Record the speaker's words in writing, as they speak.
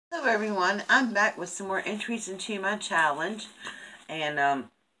Hello everyone, I'm back with some more entries into my challenge, and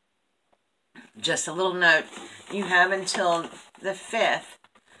just a little note, you have until the 5th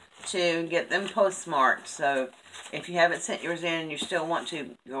to get them postmarked, so if you haven't sent yours in and you still want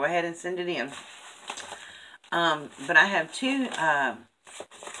to, go ahead and send it in. But I have two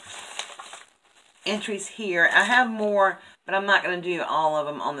entries here. I have more, but I'm not going to do all of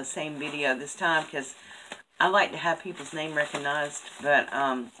them on the same video this time because I like to have people's name recognized, but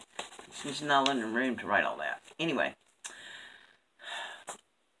she's not in the room to write all that. Anyway,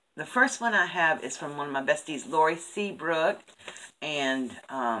 the first one I have is from one of my besties, Lori Seabrook, and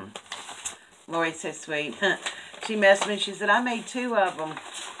Lori's so sweet. She messaged me. She said, I made 2 of them.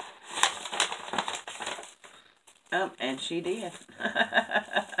 Oh, and she did.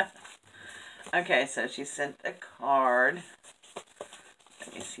 Okay, so she sent a card.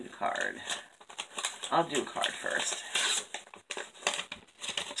 Let me see the card. I'll do a card first.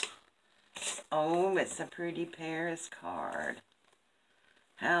 Oh, it's a pretty Paris card.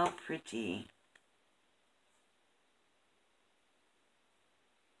 How pretty.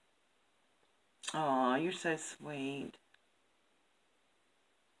 Oh, you're so sweet.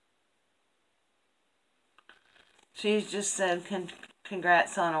 She's just said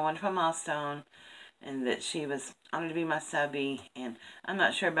congrats on a wonderful milestone, and that she was honored to be my Subbie, and I'm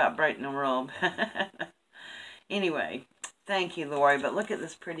not sure about breaking the rule. Anyway, thank you, Lori, but look at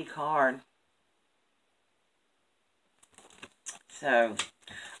this pretty card. So,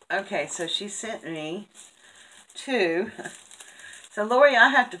 okay, so she sent me 2. So, Lori, I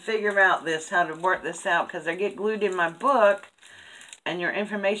have to figure out how to work this out, because they get glued in my book, and your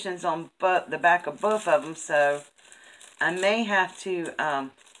information's on the back of both of them, so I may have to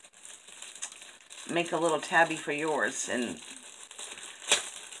make a little tabby for yours, and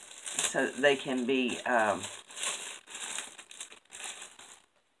so that they can be,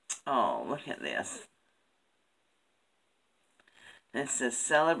 oh, look at this. It says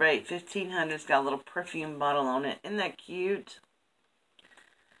Celebrate 1500. It's got a little perfume bottle on it. Isn't that cute?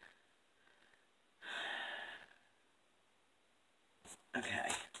 Okay.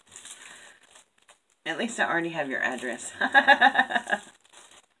 At least I already have your address.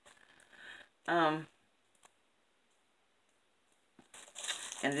 And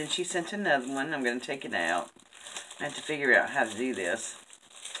then she sent another one. I'm going to take it out. I have to figure out how to do this.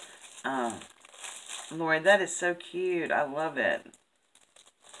 Lori, that is so cute. I love it.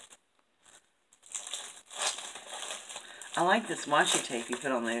 I like this washi tape you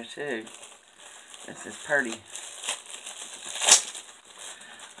put on there too. This is pretty.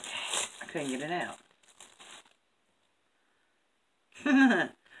 Okay, I couldn't get it out.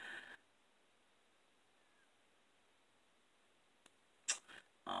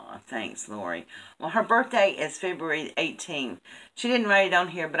 Aw, thanks, Lori. Well, her birthday is February 18th. She didn't write it on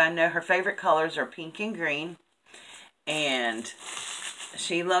here, but I know her favorite colors are pink and green. And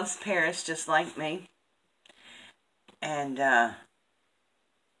she loves Paris just like me. And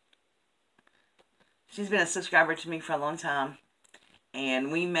she's been a subscriber to me for a long time.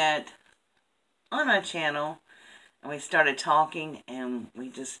 And we met on my channel. And we started talking. And we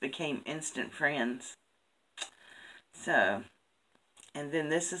just became instant friends. So, and then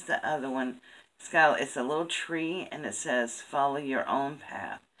this is the other one. It's a little tree. And it says, follow your own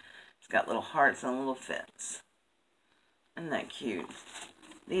path. It's got little hearts and little fits. Isn't that cute?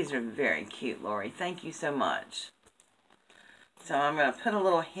 These are very cute, Lori. Thank you so much. So I'm going to put a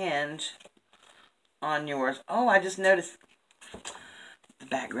little hinge on yours. Oh, I just noticed the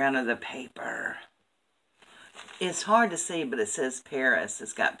background of the paper. It's hard to see, but it says Paris.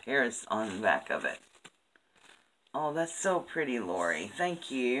 It's got Paris on the back of it. Oh, that's so pretty, Lori.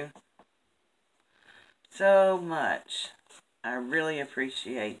 Thank you so much. I really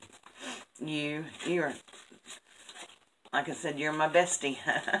appreciate you. You're, like I said, you're my bestie.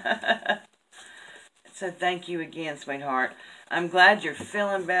 So thank you again, sweetheart. I'm glad you're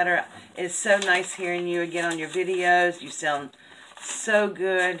feeling better. It's so nice hearing you again on your videos. You sound so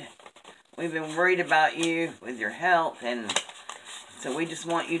good. We've been worried about you with your health, and so we just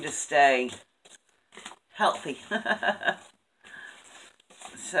want you to stay healthy.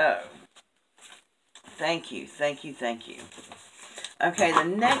 So, thank you, thank you, thank you. Okay, the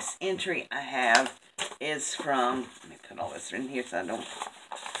next entry I have is from, let me put all this in here so I don't.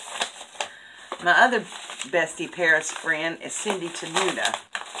 My other bestie Paris friend is Tenuta.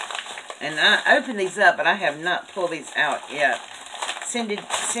 And I opened these up, but I have not pulled these out yet. Cindy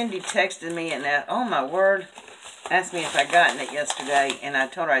texted me and that, oh my word, asked me if I gotten it yesterday, and I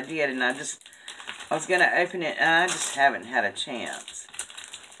told her I did, and I was going to open it, and I just haven't had a chance.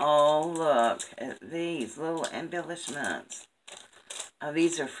 Oh, look at these little embellishments. Oh,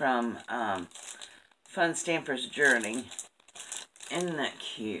 these are from Fun Stamper's Journey. Isn't that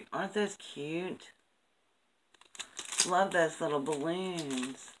cute? Aren't those cute? Love those little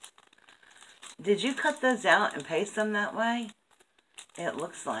balloons. Did you cut those out and paste them that way? It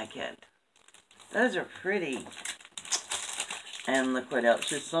looks like it. Those are pretty. And look what else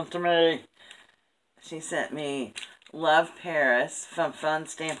she sent to me. She sent me Love Paris from Fun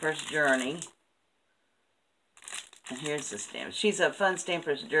Stamper's Journey. And here's the stamp. She's a Fun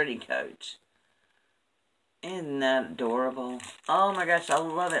Stamper's Journey coach. Isn't that adorable? Oh my gosh, I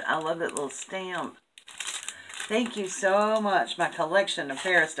love it. I love that little stamp. Thank you so much. My collection of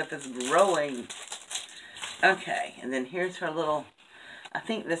Paris stuff is growing. Okay, and then here's her little, I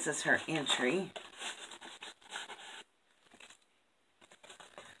think this is her entry.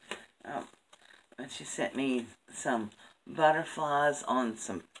 Oh, and she sent me some butterflies on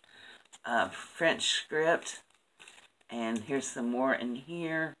some French script. And here's some more in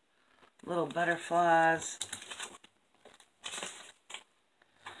here. Little butterflies.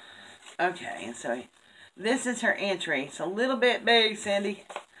 Okay, and so this is her entry. It's a little bit big, Cindy,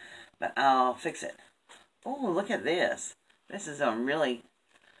 but I'll fix it. Oh, look at this. This is really,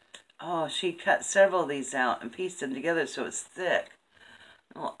 oh, she cut several of these out and pieced them together so it's thick.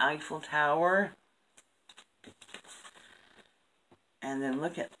 A little Eiffel Tower. And then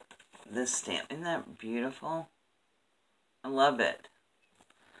look at this stamp. Isn't that beautiful? I love it.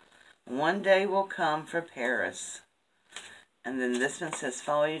 One day will come for Paris. And then this one says,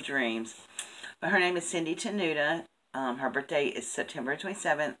 follow your dreams. But her name is Cindy Tenuta. Her birthday is September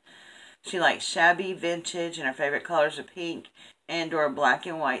 27th. She likes shabby vintage, and her favorite colors are pink and or black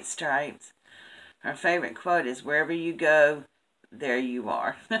and white stripes. Her favorite quote is, wherever you go, there you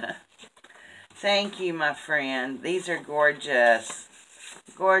are. Thank you, my friend. These are gorgeous.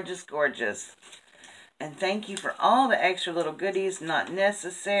 Gorgeous, gorgeous. And thank you for all the extra little goodies, not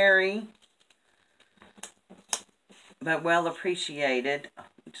necessary, but well appreciated.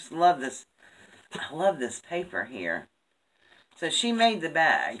 Just love this. I love this paper here. So she made the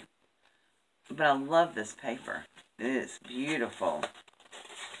bag, but I love this paper. It is beautiful.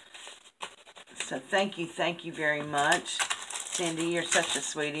 So thank you very much. Cindy, you're such a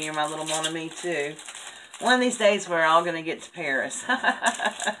sweetie. You're my little Mon Ami too. One of these days we're all going to get to Paris.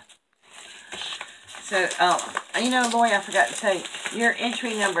 So, you know, Lori, I forgot to tell you, you're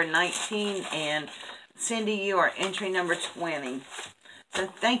entry number 19, and Cindy, you are entry number 20. So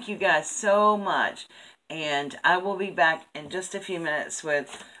thank you guys so much, and I will be back in just a few minutes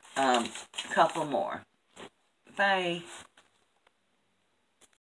with a couple more. Bye.